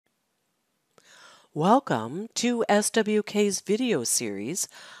Welcome to SWK's video series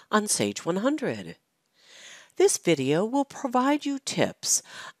on Sage 100. This video will provide you tips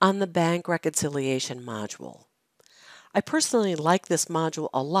on the bank reconciliation module. I personally like this module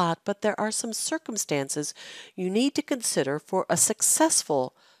a lot, but there are some circumstances you need to consider for a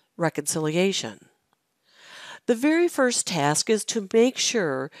successful reconciliation. The very first task is to make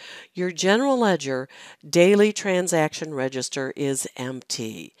sure your general ledger daily transaction register is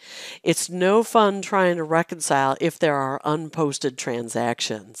empty. It's no fun trying to reconcile if there are unposted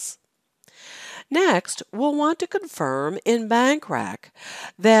transactions. Next, we'll want to confirm in Bankrack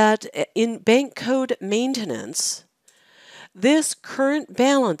that in bank code maintenance, this current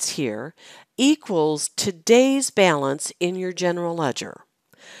balance here equals today's balance in your general ledger.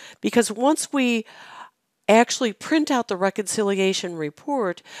 Because once we actually print out the reconciliation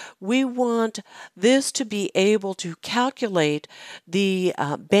report, we want this to be able to calculate the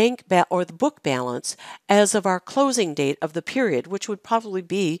or the book balance as of our closing date of the period, which would probably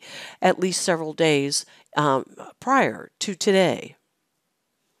be at least several days prior to today.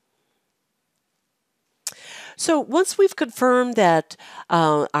 So once we've confirmed that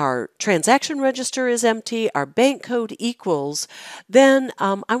our transaction register is empty, our bank code equals, then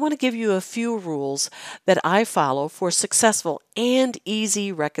I want to give you a few rules that I follow for successful and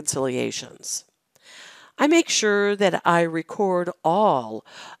easy reconciliations. I make sure that I record all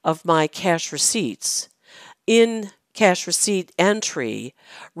of my cash receipts in cash receipt entry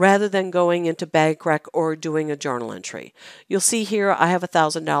rather than going into Bankrack or doing a journal entry. You'll see here I have a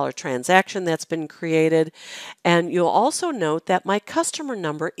 $1,000 transaction that's been created, and you'll also note that my customer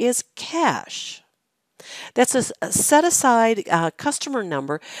number is cash. That's a set aside customer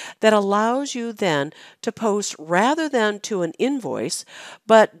number that allows you then to post rather than to an invoice,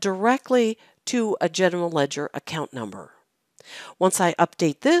 but directly to a general ledger account number. Once I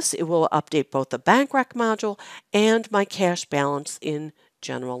update this, it will update both the Bankrack module and my cash balance in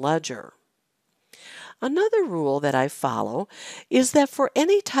General Ledger. Another rule that I follow is that for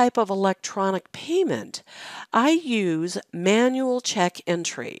any type of electronic payment, I use manual check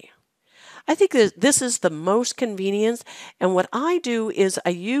entry. I think that this is the most convenient, and what I do is I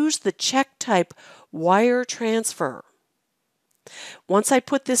use the check type wire transfer. Once I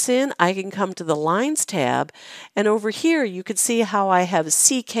put this in, I can come to the Lines tab, and over here you can see how I have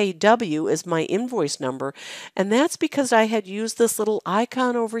CKW as my invoice number, and that's because I had used this little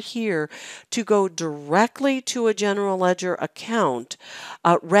icon over here to go directly to a general ledger account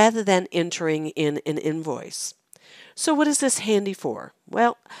rather than entering in an invoice. So what is this handy for?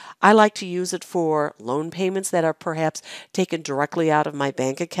 Well, I like to use it for loan payments that are perhaps taken directly out of my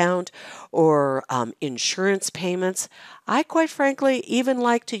bank account or insurance payments. I quite frankly even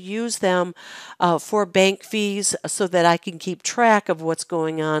like to use them for bank fees so that I can keep track of what's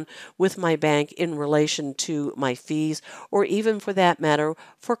going on with my bank in relation to my fees, or even for that matter,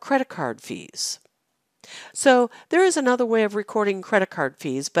 for credit card fees. So there is another way of recording credit card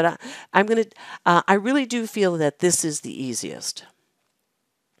fees, but I really do feel that this is the easiest.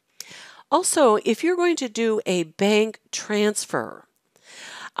 Also, if you're going to do a bank transfer,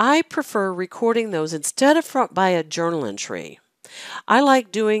 I prefer recording those instead of by a journal entry. I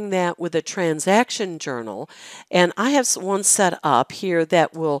like doing that with a transaction journal, and I have one set up here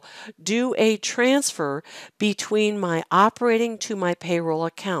that will do a transfer between my operating to my payroll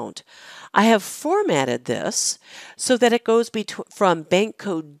account. I have formatted this so that it goes from bank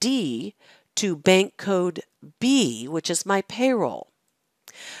code D to bank code B, which is my payroll.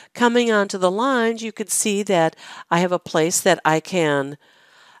 Coming onto the lines, you can see that I have a place that I can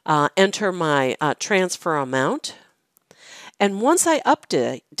enter my transfer amount. And once I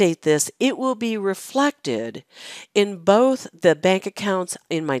update this, it will be reflected in both the bank accounts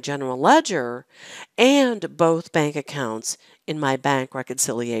in my general ledger and both bank accounts in my bank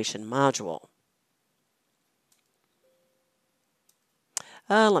reconciliation module.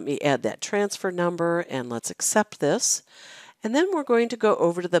 Let me add that transfer number and let's accept this. And then we're going to go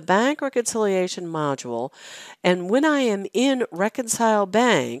over to the bank reconciliation module. And when I am in Reconcile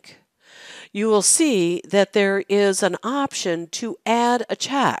Bank, you will see that there is an option to add a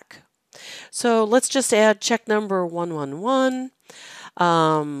check. So let's just add check number 111.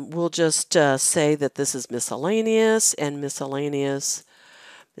 We'll just say that this is miscellaneous and miscellaneous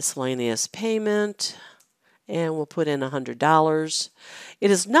payment, and we'll put in $100.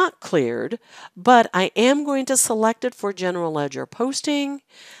 It is not cleared, but I am going to select it for general ledger posting,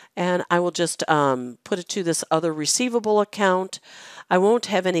 and I will just put it to this other receivable account. I won't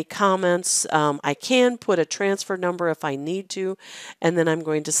have any comments. I can put a transfer number if I need to, and then I'm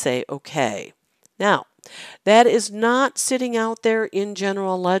going to say OK. Now, That is not sitting out there in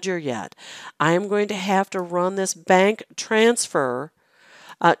General Ledger yet. I am going to have to run this bank transfer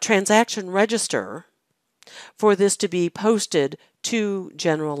transaction register for this to be posted to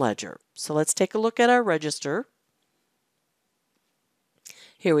General Ledger. So let's take a look at our register.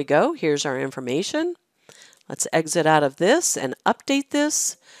 Here we go. Here's our information. Let's exit out of this and update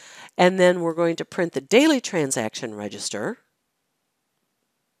this. And then we're going to print the daily transaction register.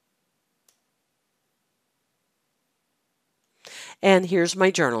 And here's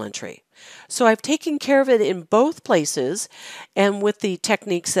my journal entry. So I've taken care of it in both places, and with the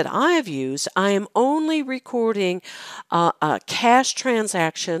techniques that I have used, I am only recording a cash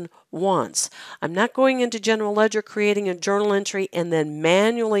transaction once. I'm not going into General Ledger, creating a journal entry, and then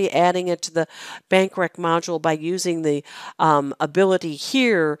manually adding it to the Bankrack module by using the ability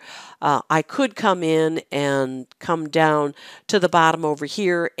here. I could come in and come down to the bottom over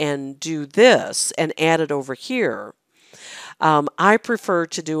here and do this and add it over here. I prefer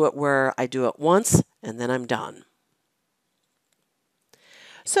to do it where I do it once and then I'm done.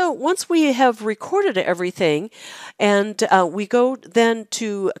 So once we have recorded everything and we go then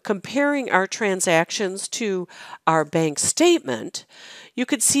to comparing our transactions to our bank statement, you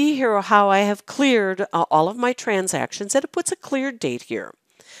could see here how I have cleared all of my transactions, and it puts a cleared date here.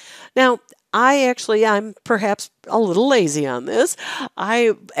 Now, I'm perhaps a little lazy on this.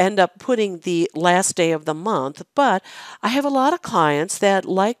 I end up putting the last day of the month, but I have a lot of clients that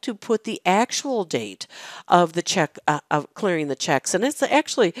like to put the actual date of the check, of clearing the checks. And it's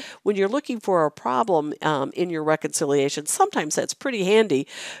actually, when you're looking for a problem in your reconciliation, sometimes that's pretty handy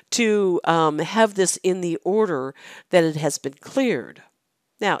to have this in the order that it has been cleared.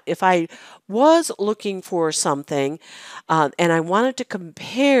 Now, if I was looking for something and I wanted to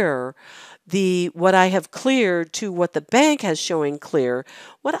compare what I have cleared to what the bank has showing clear,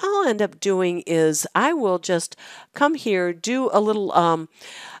 what I'll end up doing is I will just come here, do a little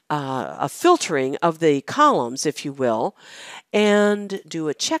a filtering of the columns, if you will, and do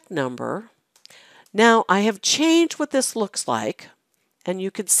a check number. Now, I have changed what this looks like. And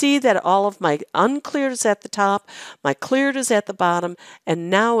you can see that all of my uncleared is at the top, my cleared is at the bottom, and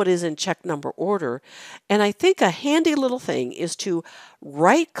now it is in check number order. And I think a handy little thing is to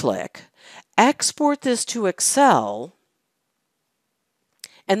right-click, export this to Excel,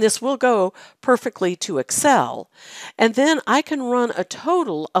 and this will go perfectly to Excel. And then I can run a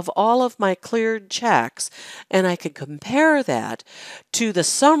total of all of my cleared checks, and I can compare that to the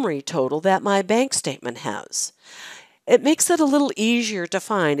summary total that my bank statement has. It makes it a little easier to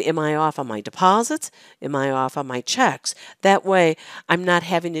find, am I off on my deposits? Am I off on my checks? That way, I'm not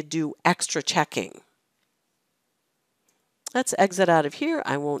having to do extra checking. Let's exit out of here.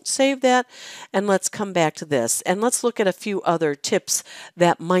 I won't save that. And let's come back to this. And let's look at a few other tips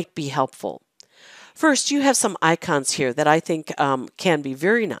that might be helpful. First, you have some icons here that I think can be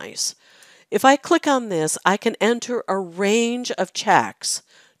very nice. If I click on this, I can enter a range of checks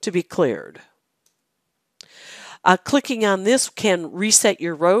to be cleared. Clicking on this can reset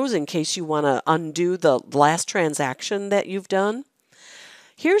your rows in case you want to undo the last transaction that you've done.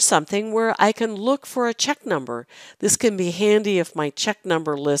 Here's something where I can look for a check number. This can be handy if my check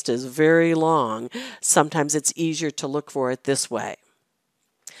number list is very long. Sometimes it's easier to look for it this way.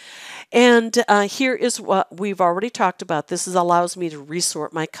 And here is what we've already talked about. This allows me to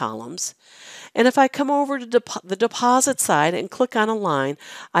resort my columns. And if I come over to the deposit side and click on a line,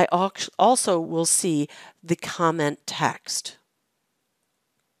 I also will see the comment text.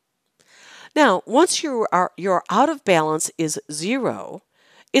 Now, once your out of balance is 0,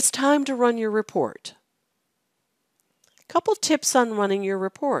 it's time to run your report. A couple tips on running your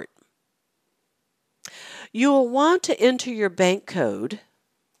report. You will want to enter your bank code,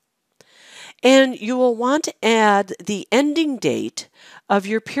 and you will want to add the ending date of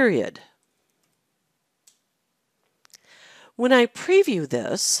your period. When I preview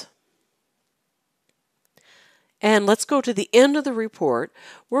this, and let's go to the end of the report,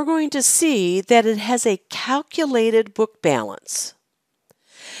 we're going to see that it has a calculated book balance.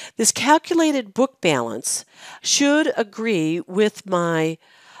 This calculated book balance should agree with my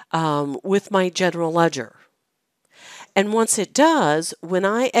general ledger. And once it does, when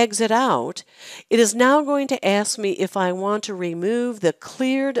I exit out, it is now going to ask me if I want to remove the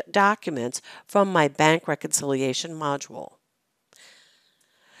cleared documents from my bank reconciliation module.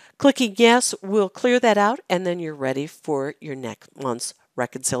 Clicking yes will clear that out, and then you're ready for your next month's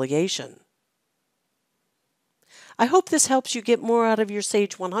reconciliation. I hope this helps you get more out of your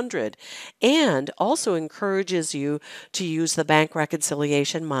Sage 100 and also encourages you to use the bank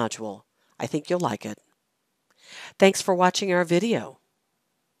reconciliation module. I think you'll like it. Thanks for watching our video.